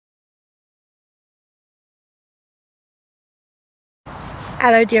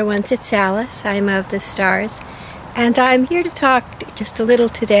Hello dear ones, it's Alice. I'm of the stars, and I'm here to talk just a little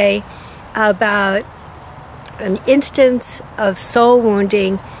today about an instance of soul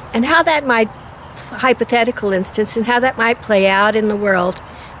wounding and how that might, hypothetical instance, and how that might play out in the world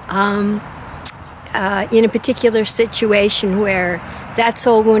in a particular situation where that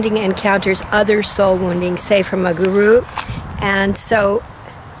soul wounding encounters other soul wounding, say from a guru. And so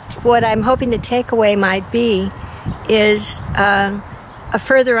what I'm hoping the takeaway might be is a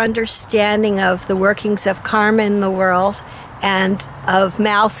further understanding of the workings of karma in the world and of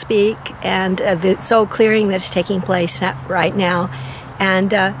malspeak and the soul clearing that's taking place right now,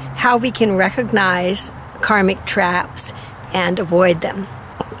 and how we can recognize karmic traps and avoid them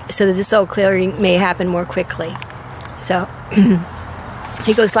so that the soul clearing may happen more quickly. So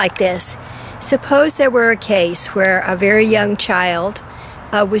it goes like this. Suppose there were a case where a very young child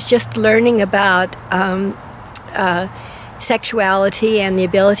was just learning about sexuality and the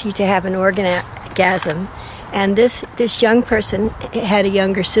ability to have an orgasm, and this young person had a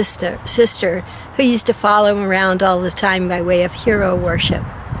younger sister who used to follow him around all the time by way of hero worship.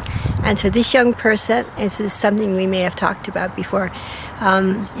 And so this young person, and this is something we may have talked about before,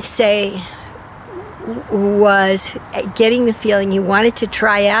 say was getting the feeling he wanted to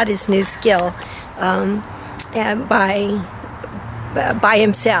try out his new skill by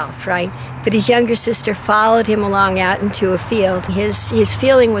himself, right? But his younger sister followed him along out into a field. His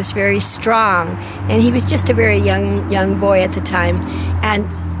feeling was very strong, and he was just a very young boy at the time,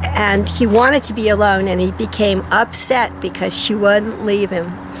 and he wanted to be alone, and he became upset because she wouldn't leave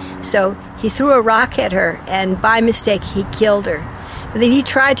him. So he threw a rock at her, and by mistake he killed her. And then he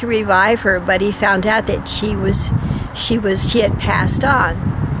tried to revive her, but he found out that she had passed on.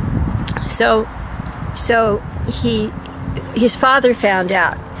 So his father found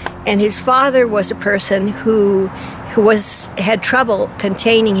out. And his father was a person who had trouble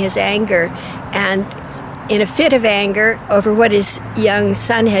containing his anger, and in a fit of anger over what his young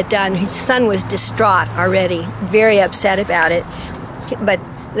son had done, his son was distraught already, very upset about it. But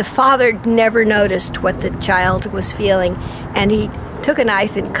the father never noticed what the child was feeling, and he took a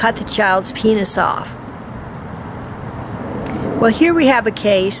knife and cut the child's penis off. Well, here we have a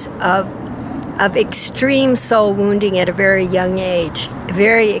case of extreme soul wounding at a very young age,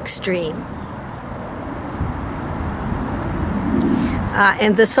 very extreme.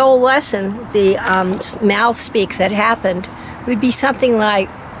 And the soul lesson, the malspeak that happened, would be something like,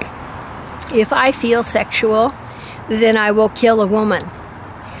 if I feel sexual, then I will kill a woman.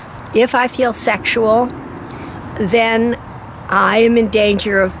 If I feel sexual, then I am in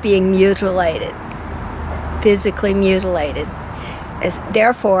danger of being mutilated, physically mutilated.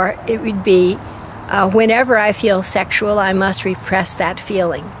 Therefore, it would be, whenever I feel sexual, I must repress that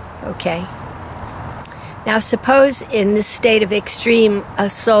feeling, okay? Now, suppose in this state of extreme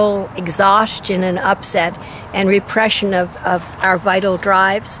soul exhaustion and upset and repression of our vital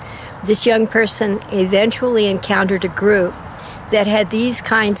drives, this young person eventually encountered a group that had these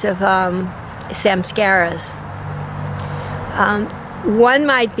kinds of samskaras. One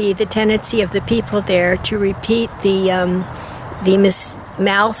might be the tendency of the people there to repeat the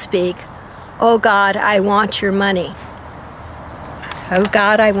malspeak, "Oh God, I want your money. Oh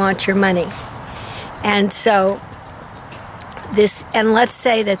God, I want your money." And so and let's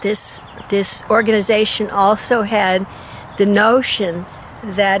say that this organization also had the notion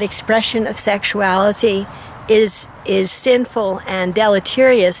that expression of sexuality is sinful and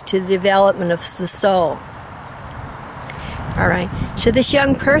deleterious to the development of the soul. All right. So this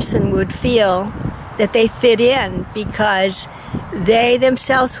young person would feel that they fit in because they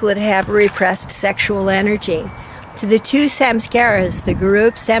themselves would have repressed sexual energy. So the two samskaras, the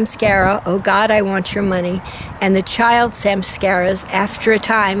group samskara, "Oh God, I want your money," and the child samskaras, after a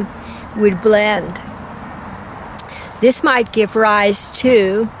time, would blend. This might give rise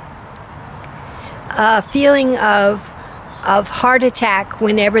to a feeling of heart attack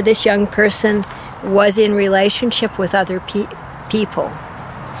whenever this young person was in relationship with other people.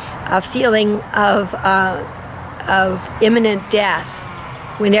 A feeling of imminent death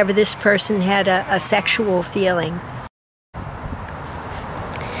whenever this person had a sexual feeling.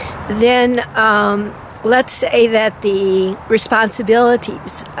 Then let's say that the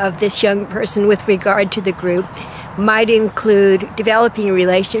responsibilities of this young person with regard to the group might include developing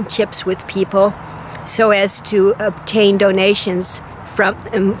relationships with people so as to obtain donations from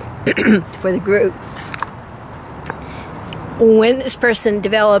them for the group. When this person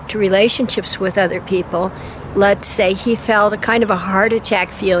developed relationships with other people, let's say he felt a kind of a heart attack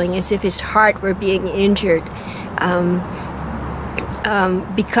feeling, as if his heart were being injured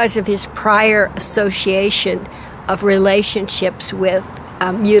because of his prior association of relationships with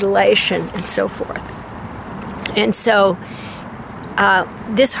mutilation and so forth. And so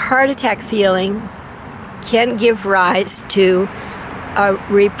this heart attack feeling can give rise to a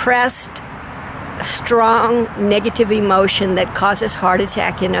repressed, strong negative emotion that causes heart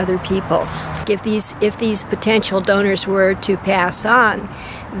attack in other people. If these potential donors were to pass on,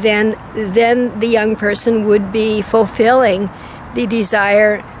 then the young person would be fulfilling the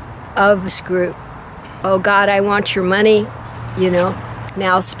desire of this group. Oh God, I want your money,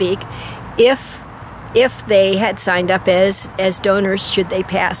 mouth speak. If they had signed up as donors, should they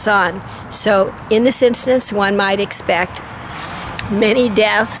pass on. So in this instance, one might expect many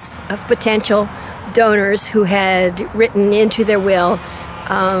deaths of potential donors who had written into their will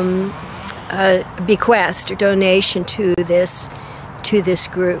a bequest or donation to this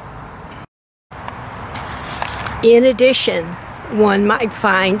group. In addition, one might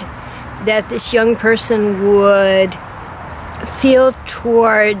find that this young person would feel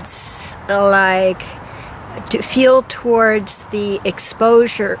towards the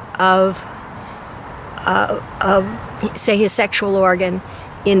exposure of say his sexual organ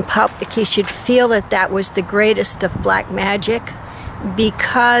in public. He should feel that was the greatest of black magic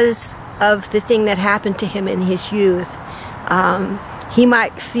because of the thing that happened to him in his youth. He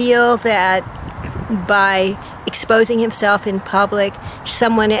might feel that by exposing himself in public,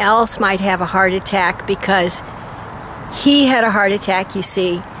 someone else might have a heart attack because he had a heart attack, you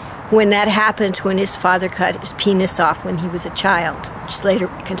see, when that happened when his father cut his penis off when he was a child, which is later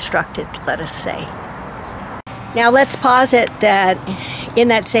reconstructed, let us say. Now let's posit that in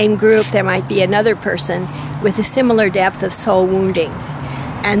that same group there might be another person with a similar depth of soul wounding.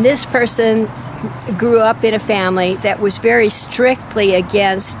 And this person grew up in a family that was very strictly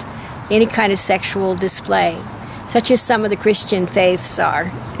against any kind of sexual display, such as some of the Christian faiths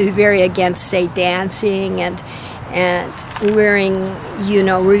are, very against, say, dancing and wearing,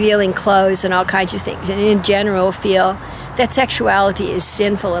 revealing clothes and all kinds of things, and in general feel that sexuality is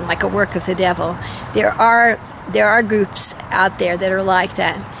sinful and like a work of the devil. There are groups out there that are like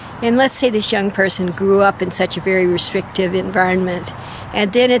that. And let's say this young person grew up in such a very restrictive environment,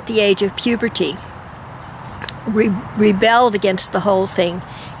 and then at the age of puberty rebelled against the whole thing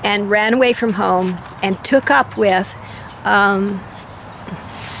and ran away from home and took up with a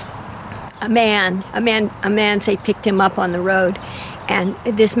man, say, picked him up on the road, and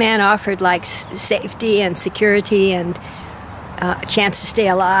this man offered like safety and security and a chance to stay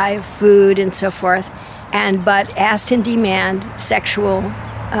alive, food and so forth, but asked in demand sexual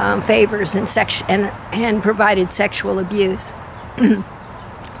favors and provided sexual abuse.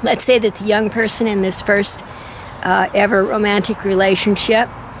 Let's say that the young person in this first ever romantic relationship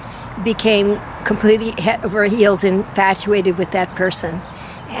became completely head over heels infatuated with that person.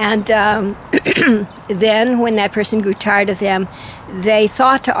 And then when that person grew tired of them, they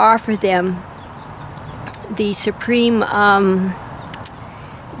thought to offer them the supreme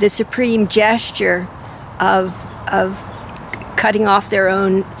gesture of cutting off their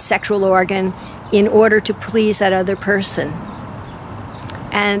own sexual organ in order to please that other person.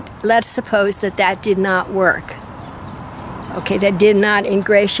 And let's suppose that did not work. Okay, that did not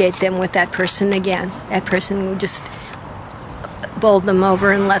ingratiate them with that person again. That person would just bowled them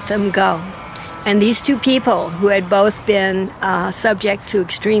over and let them go. And these two people, who had both been subject to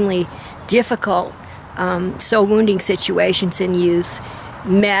extremely difficult soul wounding situations in youth,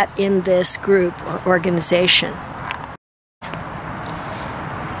 met in this group or organization.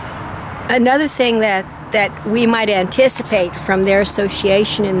 Another thing that we might anticipate from their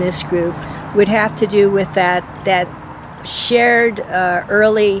association in this group would have to do with that shared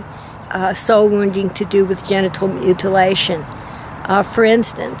early soul wounding to do with genital mutilation. For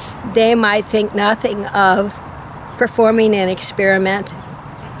instance, they might think nothing of performing an experiment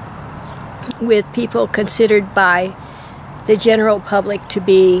with people considered by the general public to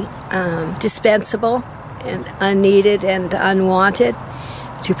be dispensable and unneeded and unwanted,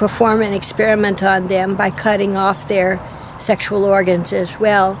 to perform an experiment on them by cutting off their sexual organs as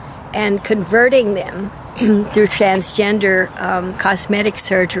well and converting them through transgender cosmetic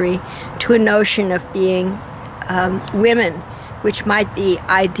surgery to a notion of being women, which might be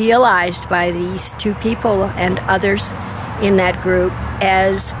idealized by these two people and others in that group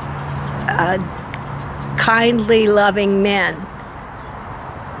as kindly loving men.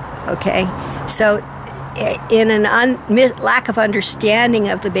 Okay, so in an lack of understanding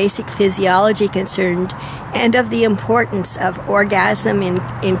of the basic physiology concerned and of the importance of orgasm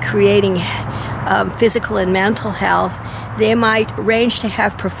in creating physical and mental health, they might arrange to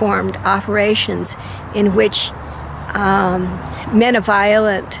have performed operations in which men of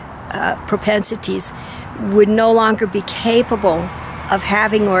violent propensities would no longer be capable of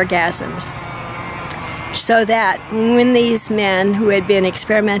having orgasms, so that when these men who had been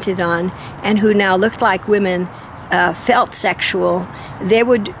experimented on and who now looked like women felt sexual, they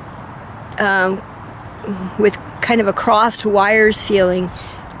would, with kind of a crossed wires feeling,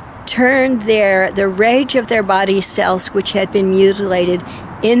 turn the rage of their body cells, which had been mutilated,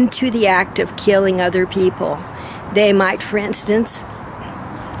 into the act of killing other people. They might, for instance,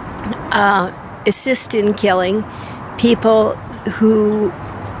 assist in killing people who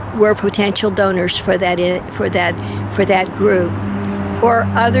were potential donors for that group, or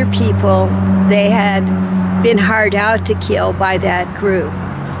other people they had been hired out to kill by that group.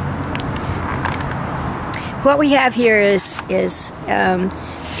 What we have here is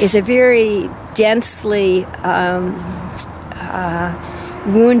a very densely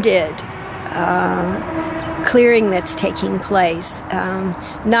wounded clearing that's taking place,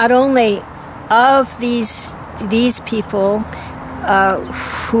 not only of these people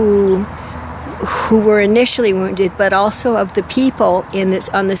who were initially wounded, but also of the people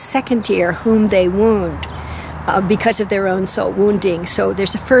on the second tier whom they wound because of their own soul wounding. So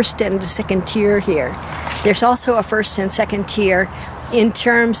there's a first and a second tier here. There's also a first and second tier in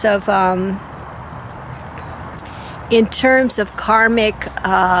terms of karmic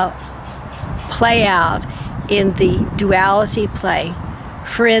play out in the duality play.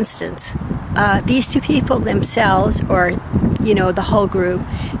 For instance, these two people themselves, or the whole group,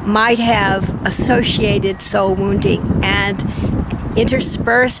 might have associated soul wounding, and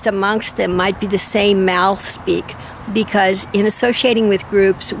interspersed amongst them might be the same mouth speak, because in associating with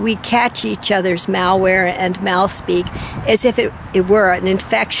groups we catch each other's malware and mouth speak as if it were an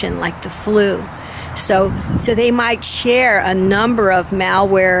infection like the flu. So they might share a number of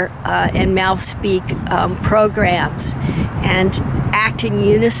malware and mouth speak programs and act in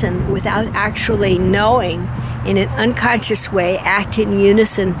unison without actually knowing, in an unconscious way, act in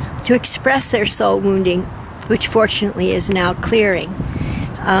unison to express their soul wounding, which fortunately is now clearing.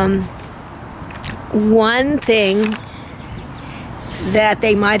 One thing that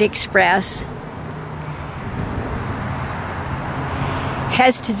they might express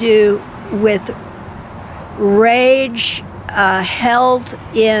has to do with rage held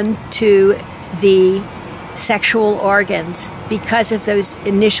into the sexual organs because of those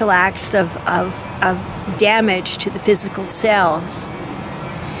initial acts of damage to the physical cells.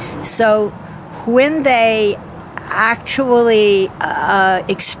 So when they actually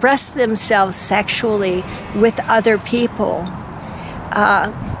express themselves sexually with other people,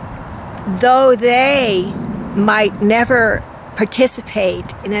 though they might never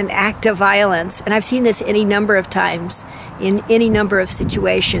participate in an act of violence, and I've seen this any number of times in any number of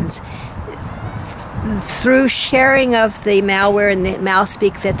situations, through sharing of the malware and the mouth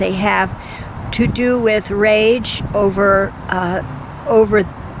speak that they have to do with rage over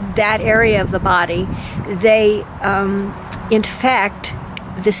that area of the body, they infect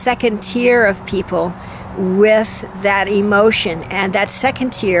the second tier of people with that emotion, and that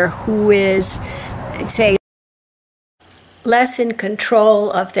second tier, who is, say, less in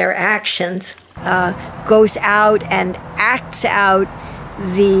control of their actions, goes out and acts out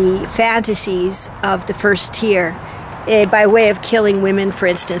the fantasies of the first tier by way of killing women, for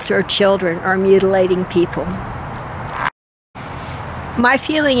instance, or children, or mutilating people. My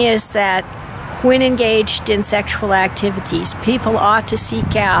feeling is that when engaged in sexual activities, people ought to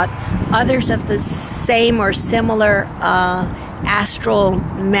seek out others of the same or similar astral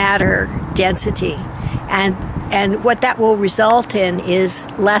matter density, and what that will result in is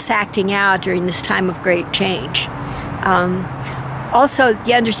less acting out during this time of great change. Also,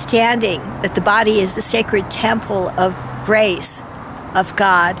 the understanding that the body is the sacred temple of grace of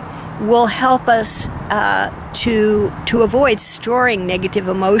God will help us to avoid storing negative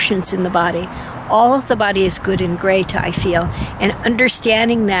emotions in the body. All of the body is good and great, I feel, and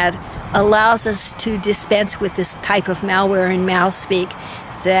understanding that allows us to dispense with this type of malware and mouth speak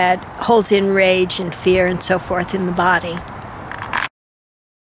that holds in rage and fear and so forth in the body.